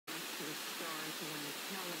on the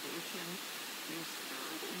television. You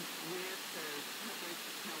started with the public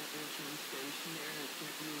television station there at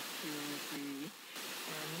WQZ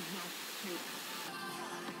and helped to...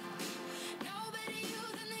 Nobody you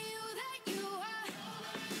than the you that you are.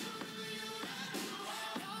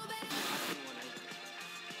 Nobody.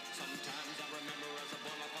 Sometimes I remember as a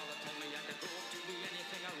boy my father told me I could grow up to be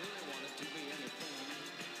anything I really wanted to be, anything.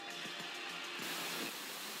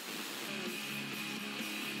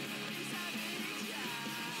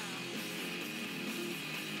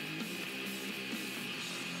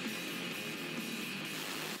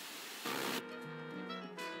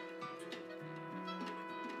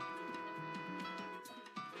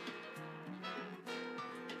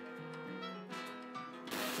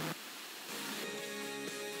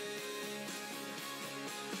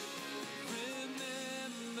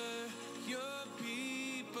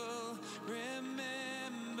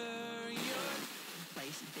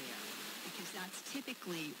 There, because that's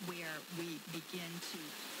typically where we begin to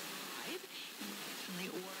thrive emotionally,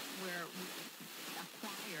 or where we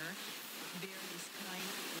acquire various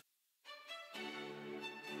kinds of...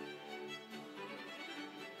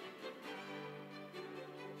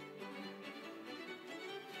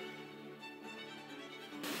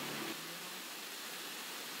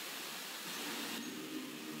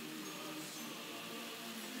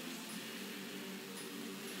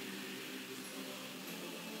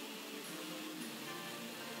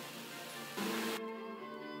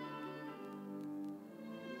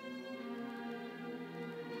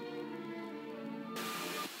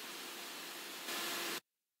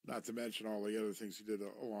 Not to mention all the other things he did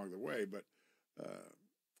along the way, but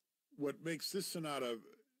what makes this sonata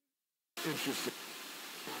interesting...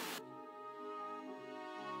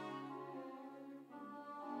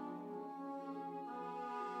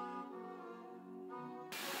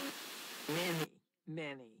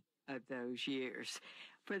 Many of those years.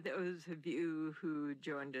 For those of you who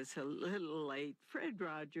joined us a little late, Fred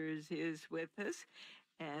Rogers is with us,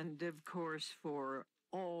 and of course for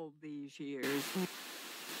all these years...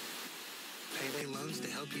 Payday loans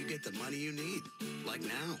to help you get the money you need, like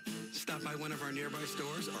now. Stop by one of our nearby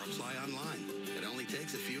stores or apply online. It only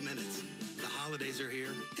takes a few minutes. The holidays are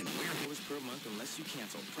here, and we're $4 per month unless you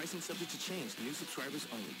cancel. Pricing subject to change. New subscribers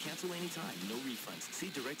only. Cancel anytime. No refunds.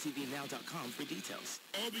 See directtvnow.com for details.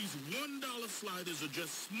 All these $1 sliders are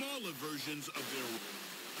just smaller versions of their...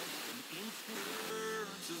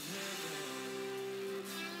 Words of heaven.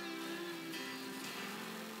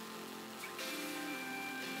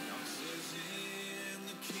 In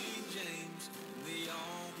the King James, the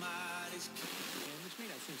Almighty's King. Which may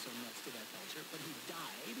not seem so nuts to that culture, but he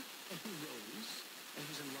died, and he rose, and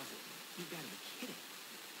he's in love with me. You've got to be kidding.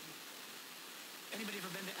 Anybody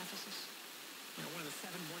ever been to Ephesus? You know, one of the 7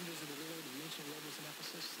 wonders of the world, the ancient rivers in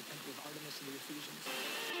Ephesus, the temple of Artemis of the Ephesians.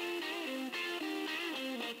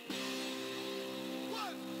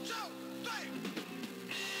 1, 2, 3!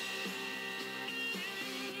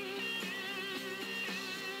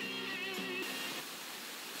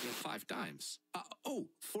 5 dimes.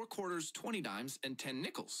 4 quarters, 20 dimes, and 10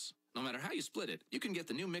 nickels. No matter how you split it, you can get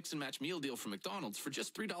the new Mix and Match meal deal from McDonald's for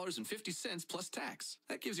just $3.50 plus tax.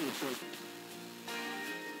 That gives you a choice.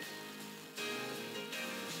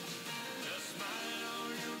 A smile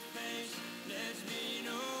on your face lets me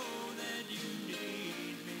know that you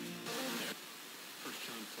need me. 1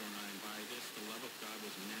 John 4:9, by this the love of God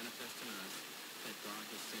was manifest in us, that God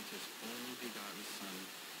has sent his only begotten Son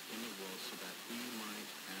in the world so that we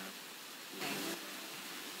might have life.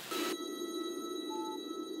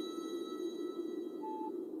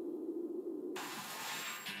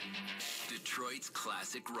 Detroit's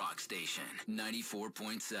classic rock station,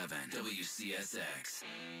 94.7 WCSX.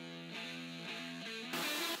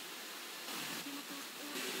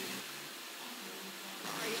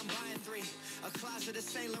 I'm buying 3, a closet of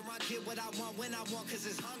Saint Laurent, get what I want when I want, cause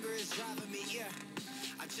this hunger is driving me, yeah.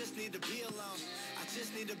 I just need to be alone, I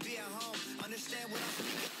just need to be at home, understand what I'm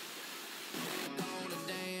speaking. Gonna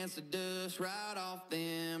dance the dust right off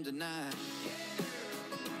them tonight.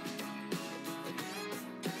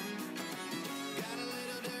 Got a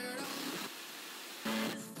little dirt on.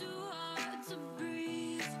 It's too hard to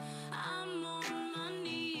breathe. I'm on my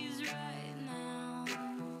knees right now.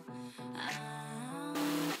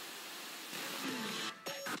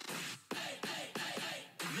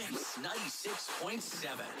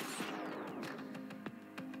 96.7.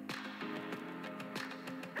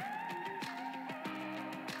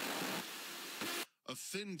 A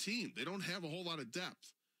thin team. They don't have a whole lot of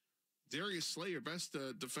depth. Darius Slay, your best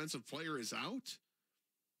defensive player, is out.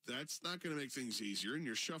 That's not going to make things easier, and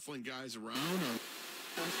you're shuffling guys around.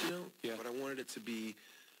 Yeah, but I wanted it to be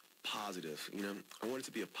positive, you know. I want it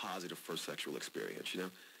to be a positive first sexual experience, you know.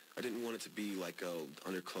 I didn't want it to be like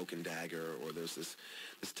under cloak and dagger, or there's this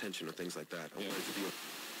tension or things like that. I want it to be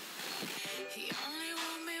He only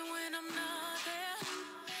want me when I'm not there.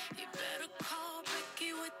 He better call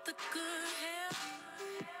Becky with the good hair.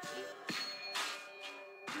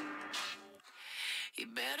 He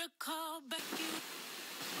better call Becky.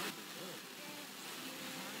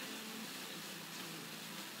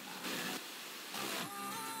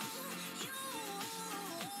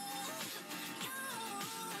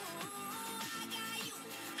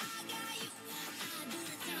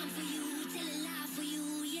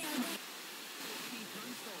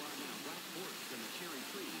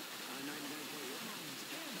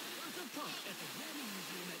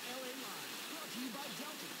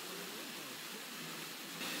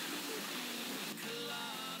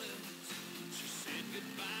 She said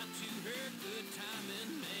goodbye to her good time in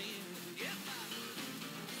May. Yep.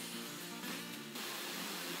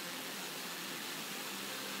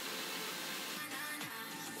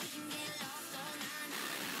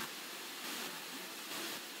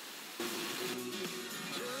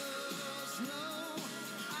 Just know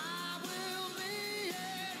I will be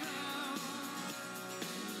around.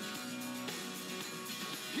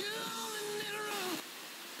 You only need a room.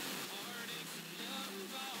 Heartaches and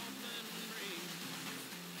love often bring.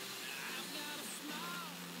 I've got a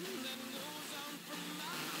smile that goes on for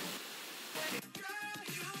miles. Girl,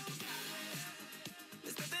 you got me.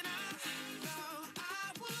 There's nothing I know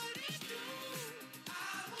I wouldn't do. I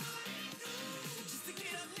wouldn't do just to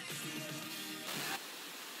get up next to you.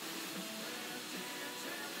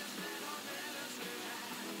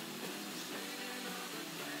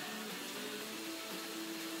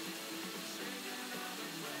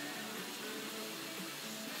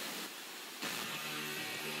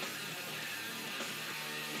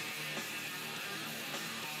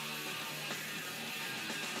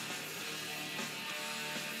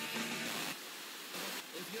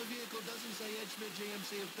 If your vehicle doesn't say Edgemere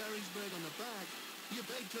GMC of Perrysburg on the back, you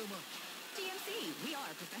pay too much. GMC, we are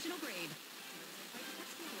professional grade.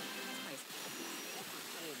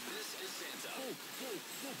 This is Santa.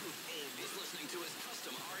 He's listening to his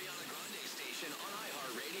custom Ariana Grande station on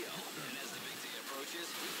iHeartRadio. And as the big day approaches,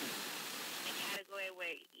 A category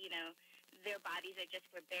where, you know, their bodies are just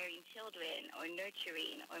for bearing children or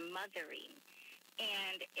nurturing or mothering.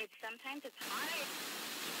 And sometimes it's hard.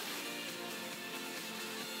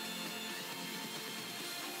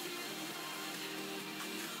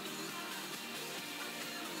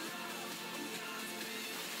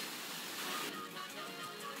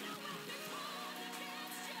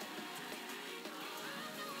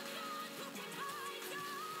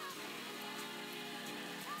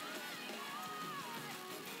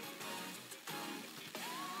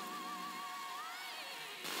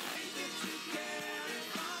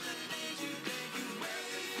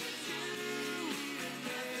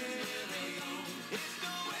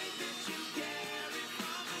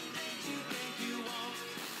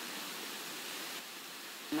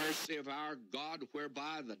 Mercy of our God,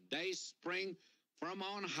 whereby the day spring from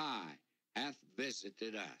on high hath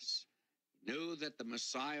visited us. Knew that the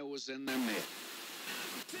Messiah was in their midst.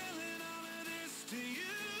 Telling all of this to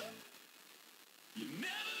you. You're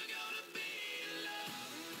never gonna be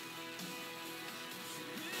loved.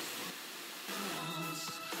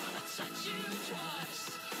 I touch you twice.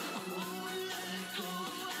 I won't let it go.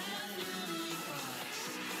 I know you price.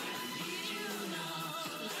 I need you now,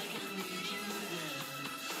 like I need you then.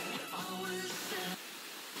 You always said.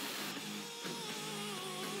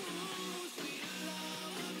 Sweet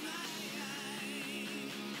love of mine.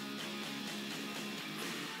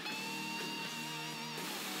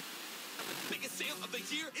 The biggest sale of the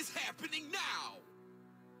year is happening now.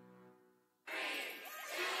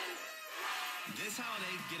 This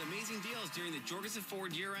holiday, get amazing deals during the Jorgensen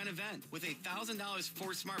Ford year-end event with a $1,000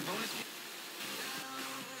 Ford Smart bonus.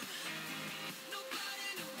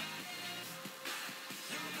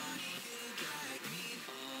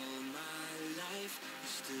 All my life, you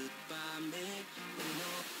stood by me when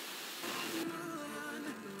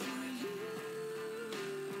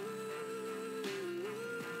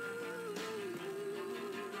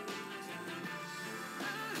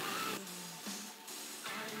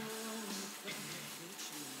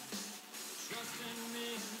Trusting me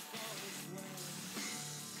for his way.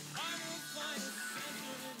 I won't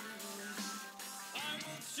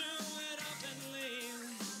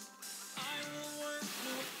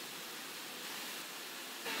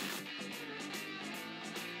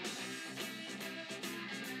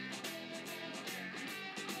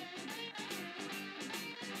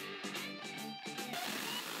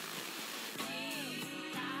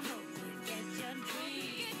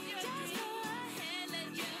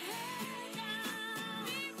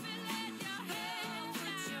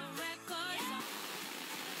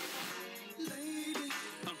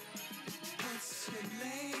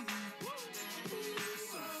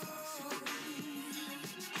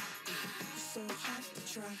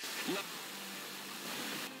Love